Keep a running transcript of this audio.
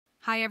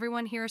Hi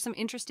everyone, here are some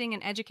interesting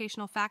and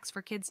educational facts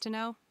for kids to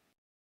know.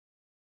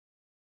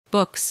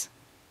 Books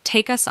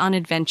take us on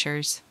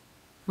adventures.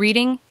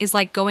 Reading is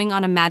like going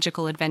on a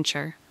magical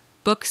adventure.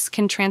 Books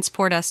can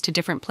transport us to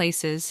different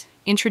places,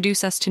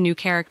 introduce us to new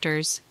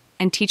characters,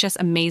 and teach us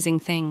amazing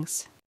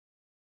things.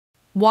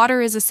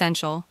 Water is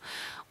essential.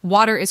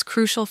 Water is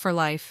crucial for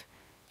life.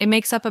 It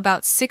makes up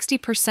about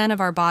 60% of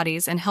our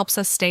bodies and helps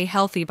us stay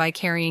healthy by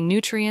carrying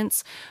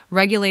nutrients,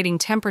 regulating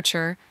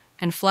temperature,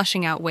 and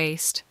flushing out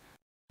waste.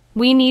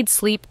 We need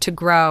sleep to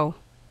grow.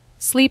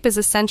 Sleep is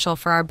essential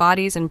for our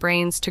bodies and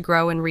brains to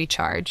grow and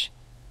recharge.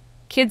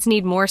 Kids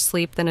need more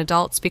sleep than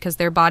adults because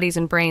their bodies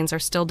and brains are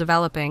still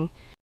developing.